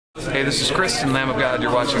Hey, this is Chris and Lamb of God.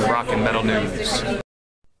 You're watching Rock and Metal News.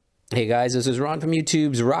 Hey guys, this is Ron from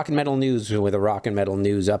YouTube's Rock and Metal News with a Rock and Metal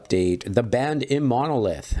News update. The band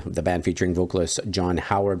Imonolith, the band featuring vocalist Jon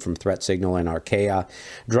Howard from Threat Signal and Arkaea,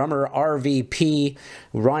 drummer RVP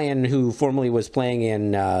Ryan, who formerly was playing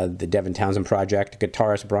in the Devin Townsend Project,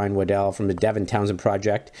 guitarist Brian Waddell from the Devin Townsend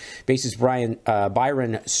Project, bassist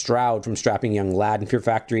Byron Stroud from Strapping Young Lad and Fear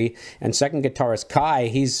Factory, and second guitarist Kai,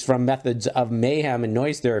 he's from Methods of Mayhem and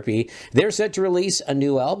Noise Therapy. They're set to release a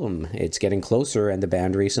new album. It's getting closer, and the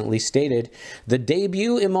band recently stated the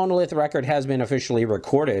debut Imonolith record has been officially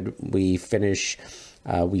recorded. We finished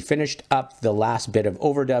up the last bit of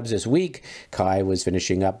overdubs this week. Kai was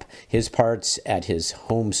finishing up his parts at his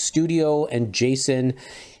home studio, and Jason,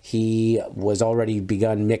 he was already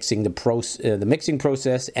begun mixing the mixing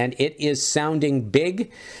process, and it is sounding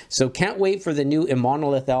big. So can't wait for the new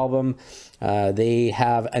Imonolith album. They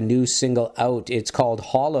have a new single out. It's called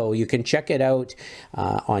Hollow. You can check it out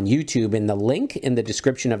on YouTube in the link in the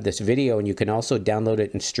description of this video, and you can also download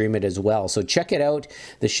it and stream it as well. So check it out.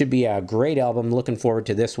 This should be a great album. Looking forward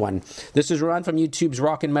to this one. This is Ron from YouTube's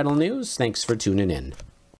Rock and Metal News. Thanks for tuning in.